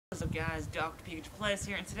What's up guys, Dr. Pikachu Plays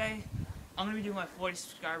here, and today I'm going to be doing my 40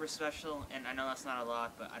 subscriber special, and I know that's not a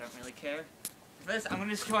lot, but I don't really care. For this, I'm going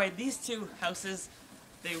to destroy these two houses.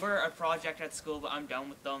 They were a project at school, but I'm done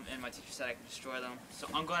with them, and my teacher said I could destroy them. So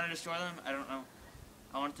I'm going to destroy them. I don't know.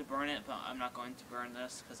 I wanted to burn it, but I'm not going to burn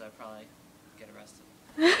this, because I'd probably get arrested.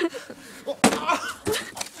 Oh,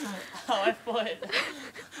 my foot.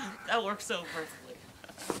 That worked so perfectly.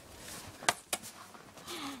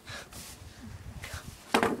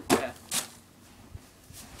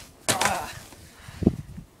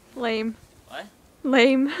 Lame. What?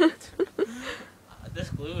 Lame. This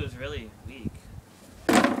glue is really weak.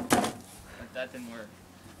 But that didn't work.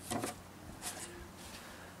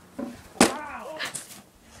 Wow!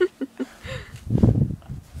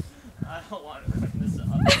 I don't want to clean this up.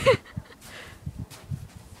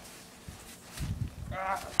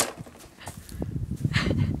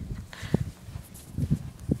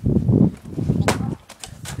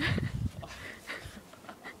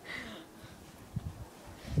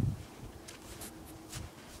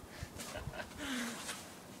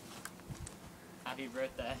 Happy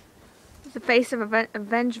birthday. The face of a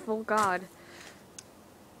vengeful god.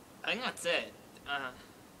 I think that's it.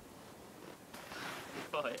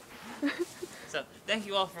 But so, thank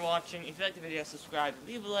you all for watching. If you liked the video, subscribe,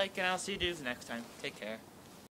 leave a like, and I'll see you dudes next time. Take care.